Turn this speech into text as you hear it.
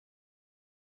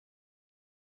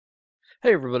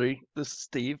Hey everybody, this is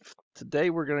Steve. Today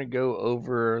we're going to go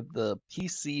over the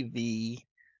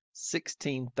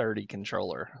PCV1630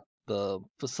 controller, the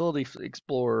Facility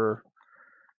Explorer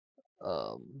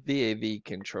VAV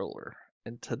controller.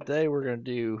 And today we're going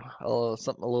to do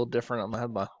something a little different. I'm going to have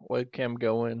my webcam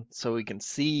going so we can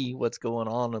see what's going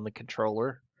on in the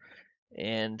controller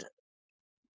and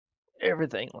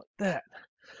everything like that.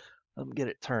 Let me get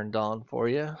it turned on for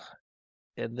you.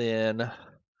 And then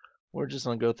we're just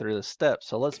going to go through the steps.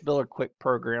 So let's build a quick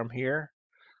program here.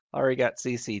 I already got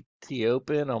CCT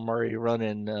open. I'm already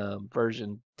running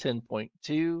version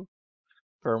 10.2,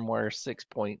 firmware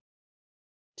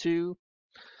 6.2.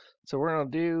 So we're going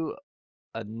to do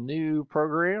a new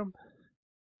program.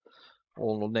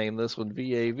 We'll name this one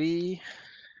VAV.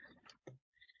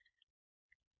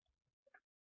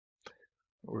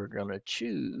 We're going to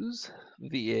choose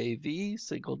VAV,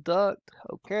 single duct.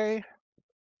 Okay.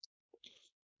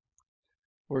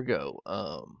 We'll go.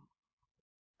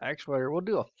 Actually, we'll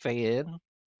do a fan.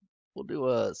 We'll do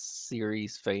a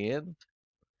series fan.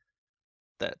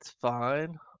 That's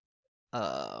fine.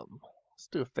 Let's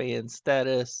do a fan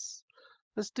status.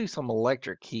 Let's do some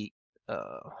electric heat,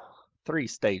 3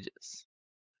 stages.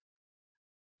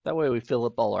 That way we fill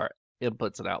up all our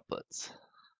inputs and outputs.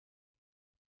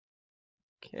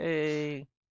 Okay,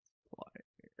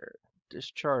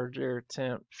 discharge air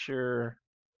temperature,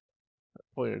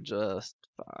 point adjust,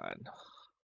 fine.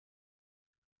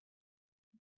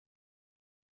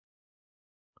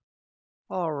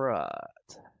 All right,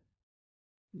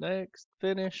 next,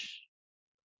 finish.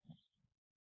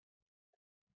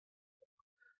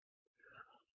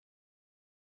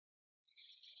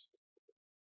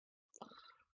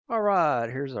 All right,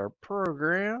 here's our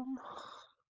program.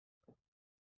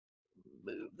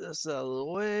 Move this out of the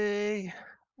way.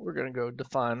 We're gonna go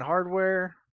define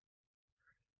hardware,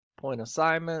 point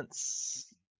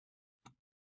assignments.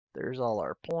 There's all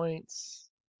our points.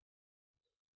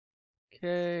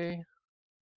 Okay.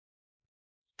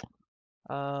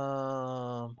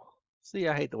 See,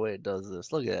 I hate the way it does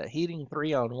this. Look at that. Heating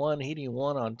 3 on 1, heating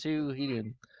 1 on 2,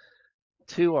 heating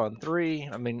 2 on 3.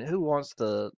 I mean, who wants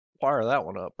to fire that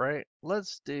one up, right?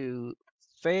 Let's do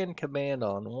fan command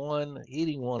on 1,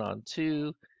 heating 1 on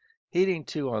 2, heating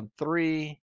 2 on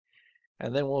 3,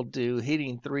 and then we'll do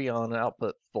heating 3 on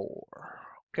output 4.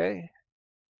 Okay.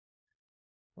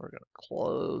 We're going to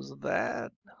close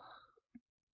that.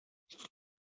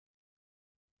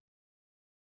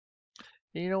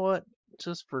 You know what?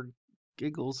 Just for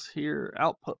giggles here,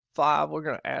 output 5, we're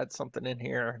going to add something in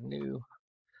here, new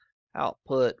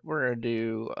output. We're going to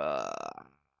do,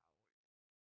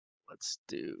 let's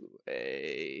do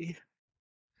a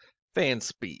fan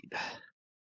speed.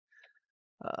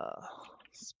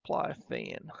 Supply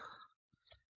fan.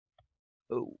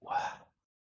 Oh,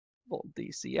 volt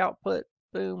DC output.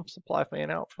 Boom, supply fan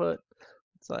output.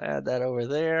 So add that over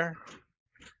there.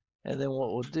 And then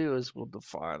what we'll do is we'll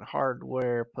define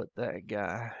hardware, put that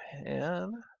guy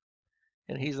in,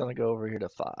 and he's going to go over here to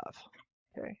 5.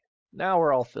 Okay, now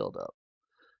we're all filled up.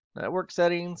 Network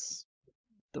settings,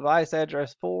 device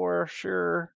address 4,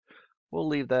 sure. We'll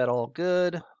leave that all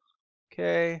good.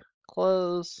 Okay,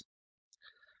 close.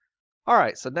 All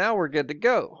right, so now we're good to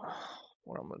go.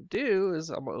 What I'm going to do is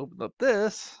I'm going to open up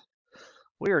this.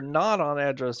 We are not on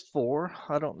address 4.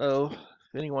 I don't know if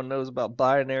anyone knows about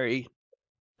binary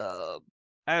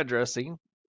addressing,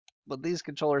 but these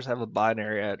controllers have a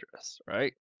binary address,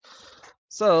 right?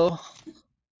 So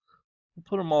we'll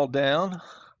put them all down.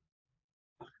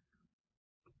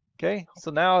 Okay, so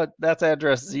now that's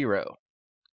address 0.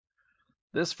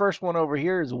 This first one over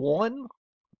here is 1.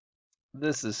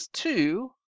 This is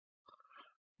 2.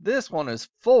 This one is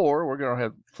 4. We're going to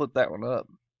have to flip that one up.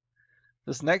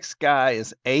 This next guy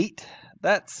is 8.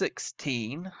 That's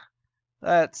 16.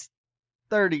 That's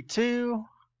 32.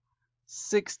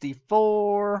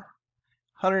 64.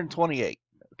 128.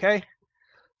 Okay?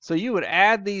 So you would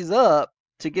add these up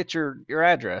to get your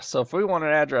address. So if we want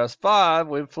an address 5,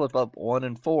 we'd flip up 1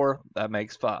 and 4. That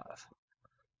makes 5.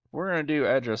 We're going to do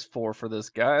address 4 for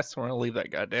this guy, so we're going to leave that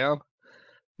guy down.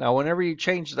 Now, whenever you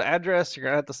change the address, you're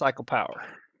going to have to cycle power.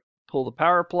 Pull the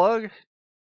power plug,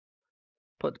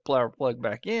 put the power plug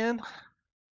back in.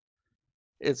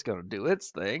 It's going to do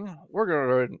its thing. We're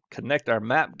going to connect our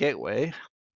map gateway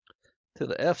to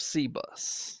the FC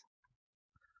bus.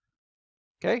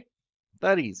 Okay,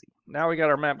 that easy. Now we got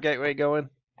our map gateway going.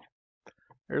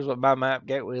 Here's what my map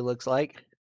gateway looks like.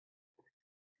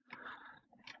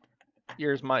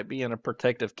 Yours might be in a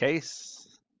protective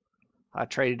case. I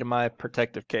traded in my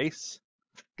protective case.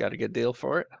 Got a good deal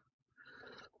for it.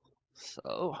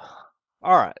 So,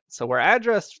 all right. So we're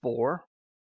address 4.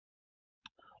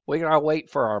 We're going to wait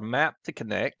for our map to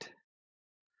connect.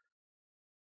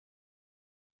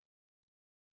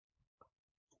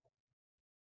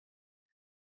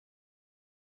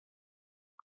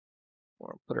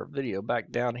 We'll put our video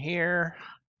back down here.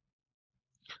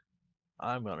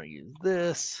 I'm going to use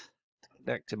this to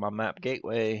connect to my map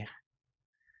gateway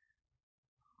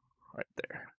right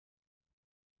there.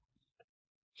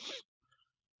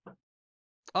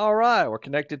 All right, we're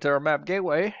connected to our map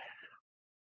gateway.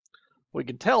 We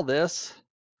can tell this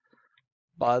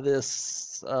by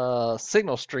this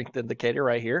signal strength indicator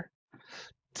right here.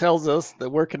 Tells us that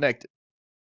we're connected.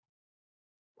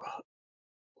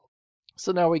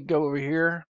 So now we can go over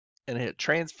here and hit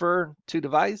transfer to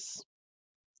device.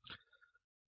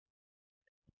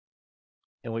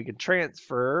 And we can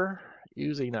transfer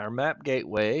using our map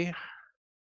gateway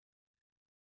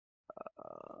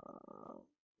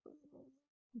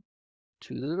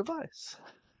to the device.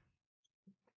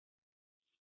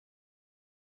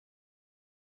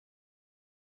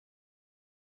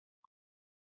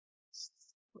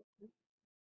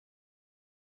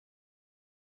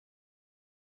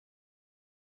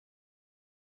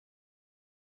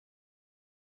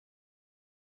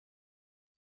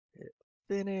 Hit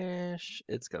finish.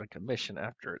 It's going to commission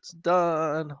after it's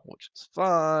done, which is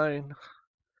fine.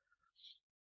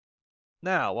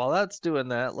 Now, while that's doing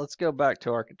that, let's go back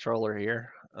to our controller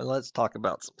here and let's talk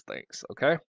about some things,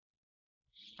 okay?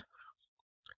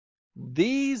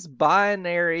 These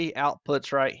binary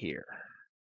outputs right here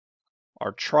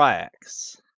are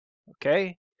Triax,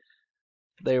 okay?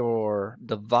 They were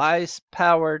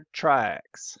device-powered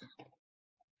Triax,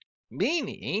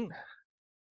 meaning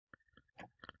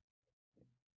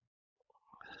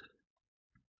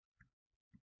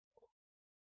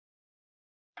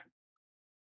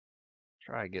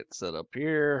try to get set up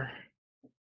here.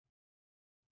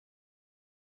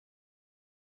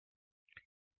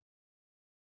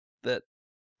 That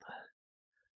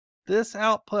this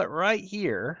output right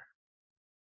here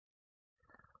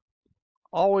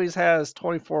always has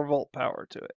 24 volt power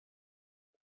to it.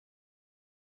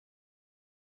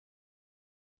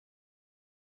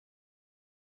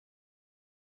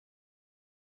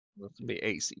 This would be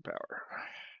AC power.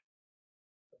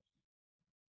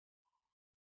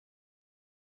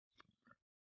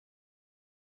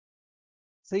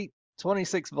 See,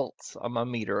 26 volts on my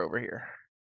meter over here.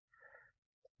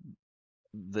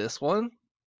 This one,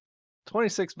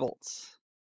 26 volts.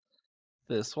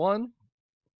 This one,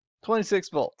 26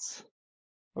 volts.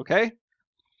 Okay?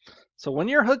 So when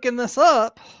you're hooking this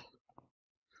up,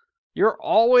 you're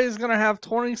always going to have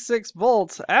 26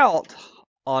 volts out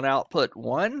on output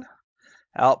 1,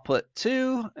 output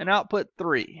 2, and output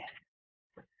 3.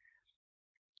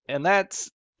 And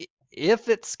that's if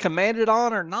it's commanded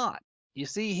on or not. You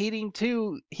see heating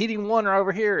 1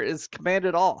 over here is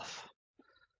commanded off.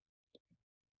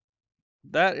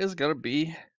 That is going to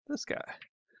be this guy.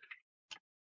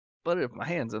 But if my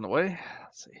hand's in the way,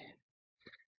 let's see.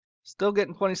 Still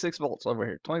getting 26 volts over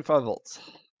here, 25 volts.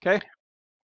 Okay?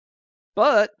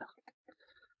 But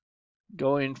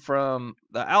going from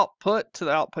the output to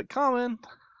the output common,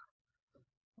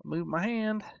 move my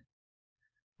hand,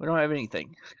 we don't have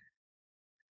anything.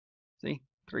 See,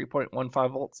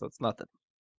 3.15 volts, that's nothing.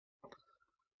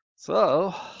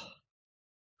 So,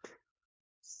 let's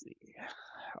see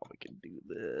how we can do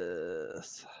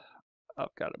this.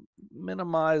 I've got to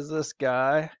minimize this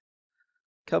guy.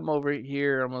 Come over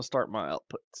here, I'm going to start my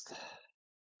outputs.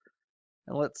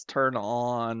 And let's turn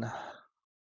on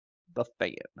the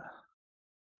fan.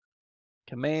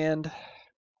 Command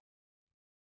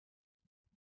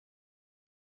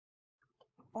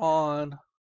on,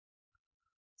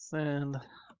 send,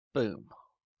 boom.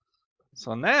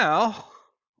 So now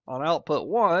on output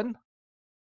 1,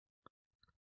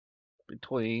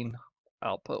 between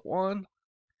output 1,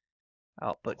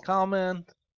 output common,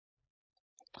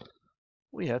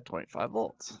 we have 25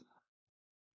 volts.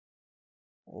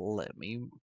 Let me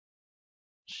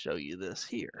show you this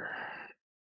here.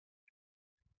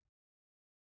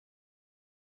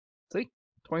 See,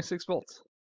 26 volts.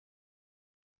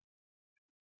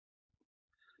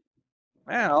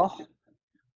 Now,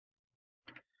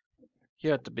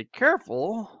 you have to be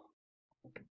careful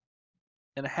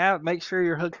and make sure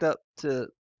you're hooked up to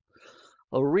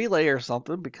a relay or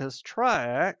something, because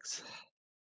Triax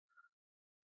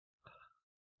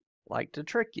like to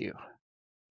trick you.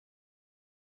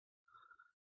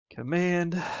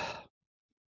 Command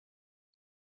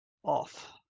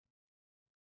off.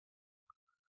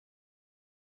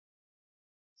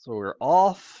 So we're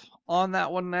off on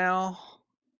that one now.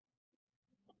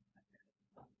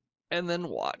 And then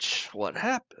watch what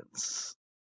happens.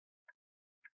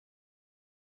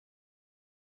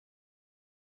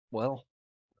 Well,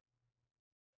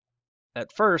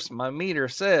 at first my meter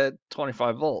said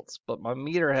 25 volts, but my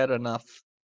meter had enough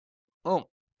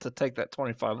to take that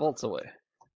 25 volts away.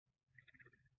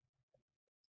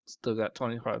 Still got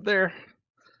 25 there.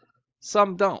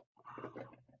 Some don't.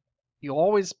 You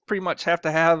always pretty much have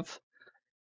to have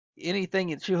anything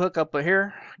that you hook up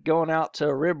here going out to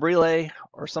a rib relay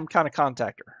or some kind of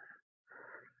contactor.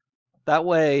 That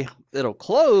way it'll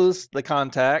close the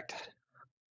contact,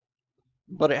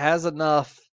 but it has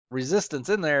enough resistance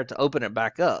in there to open it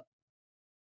back up.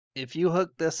 If you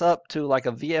hook this up to like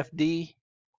a VFD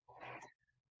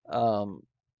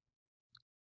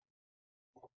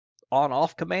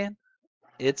on-off command,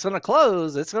 it's going to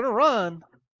close, it's going to run,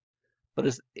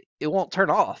 but it won't turn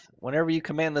off. Whenever you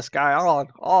command this guy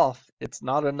off, it's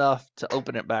not enough to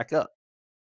open it back up.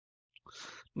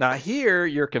 Now here,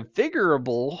 your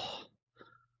configurable,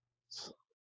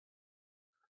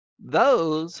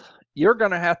 those you're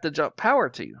going to have to jump power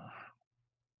to.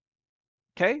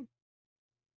 Okay?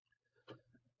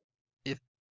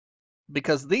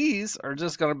 Because these are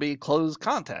just going to be closed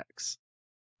contacts.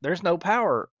 There's no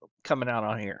power coming out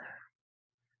on here.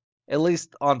 At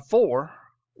least on 4,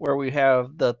 where we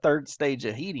have the 3rd stage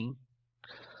of heating.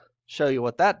 Show you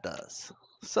what that does.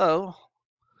 So,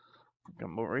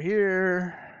 come over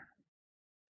here.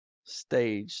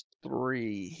 Stage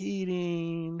 3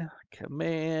 heating,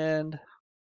 command,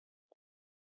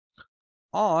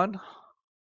 on.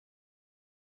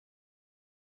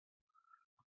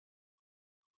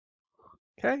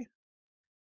 Okay.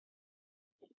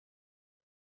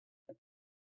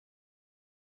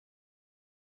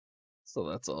 So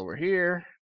that's over here.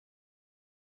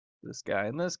 This guy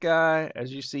and this guy.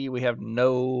 As you see, we have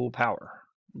no power.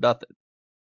 Nothing.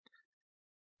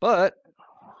 But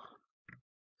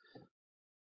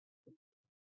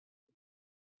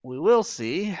we will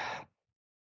see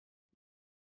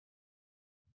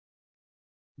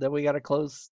that we got to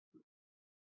close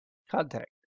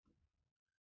contact.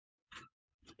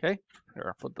 Okay. Here,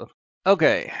 I'll put the.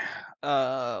 Okay.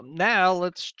 Now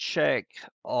let's check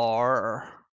our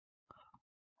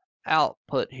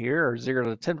output here, or 0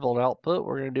 to 10 volt output.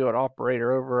 We're going to do an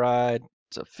operator override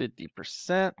to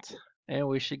 50%, and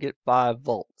we should get 5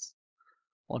 volts.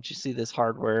 Once you see this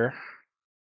hardware,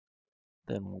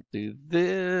 then we'll do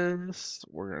this.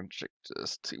 We're going to check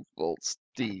this 2 volts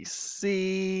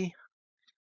DC,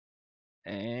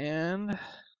 and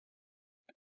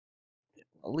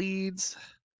leads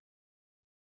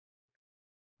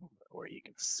where you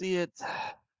can see it.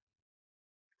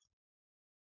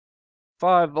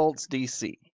 5 volts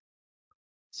DC.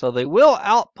 So they will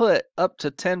output up to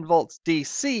 10 volts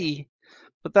DC,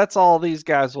 but that's all these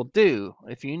guys will do.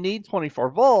 If you need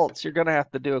 24 volts, you're going to have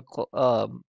to do a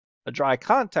dry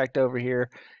contact over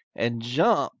here and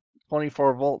jump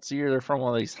 24 volts either from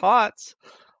one of these hots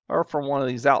or from one of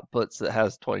these outputs that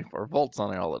has 24 volts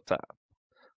on it all the time.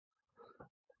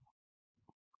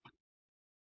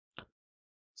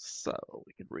 So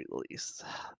we can release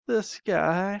this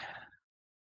guy.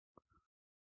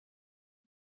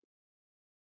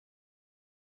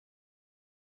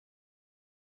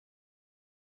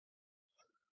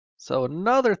 So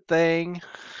another thing,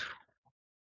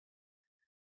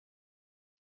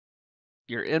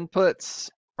 your inputs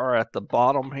are at the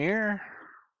bottom here.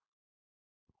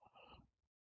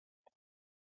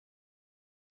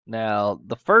 Now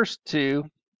the first two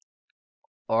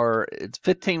are, it's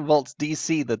 15 volts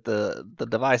DC that the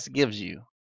device gives you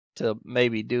to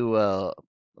maybe do a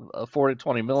 4 to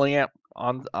 20 milliamp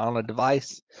on a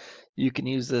device. You can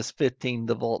use this 15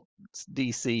 volts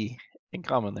DC in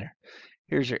common there.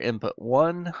 Here's your input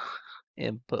 1,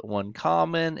 input 1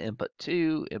 common, input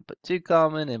 2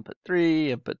 common, input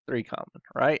 3 common,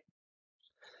 right?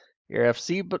 Your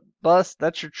FC bus,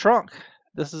 that's your trunk.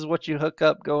 This is what you hook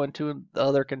up going to the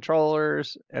other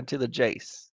controllers and to the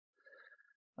Jace.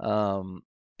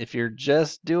 If you're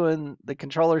just doing the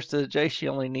controllers to the Jace, you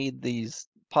only need these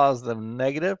positive and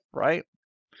negative, right?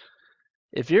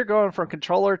 If you're going from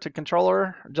controller to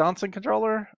controller, Johnson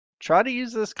controller, try to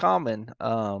use this common.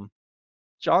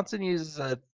 Johnson uses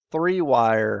a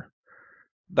 3-wire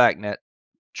backnet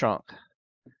trunk.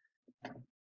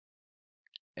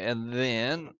 And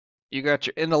then you got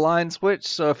your end of line switch.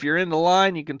 So if you're in the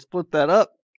line, you can split that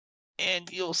up.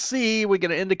 And you'll see we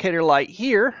get an indicator light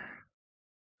here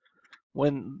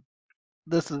when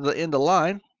this is the end of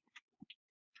line.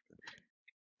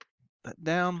 That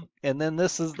down. And then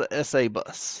this is the SA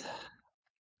bus.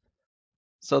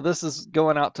 So this is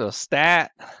going out to a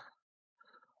stat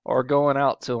or going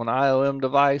out to an IOM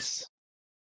device.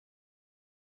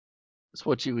 It's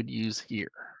what you would use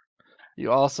here.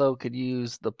 You also could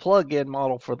use the plug-in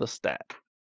model for the stat.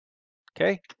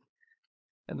 Okay,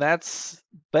 and that's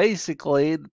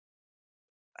basically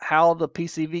how the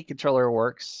PCV controller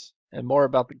works, and more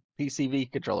about the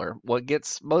PCV controller. What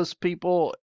gets most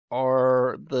people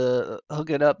are the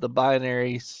hooking up the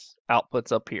binaries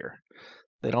outputs up here.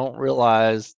 They don't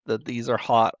realize that these are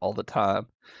hot all the time,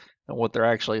 and what they're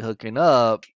actually hooking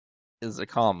up is a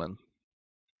common.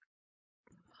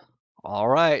 All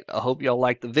right, I hope y'all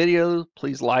like the video.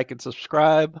 Please like and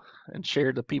subscribe and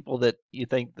share to people that you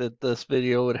think that this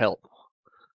video would help.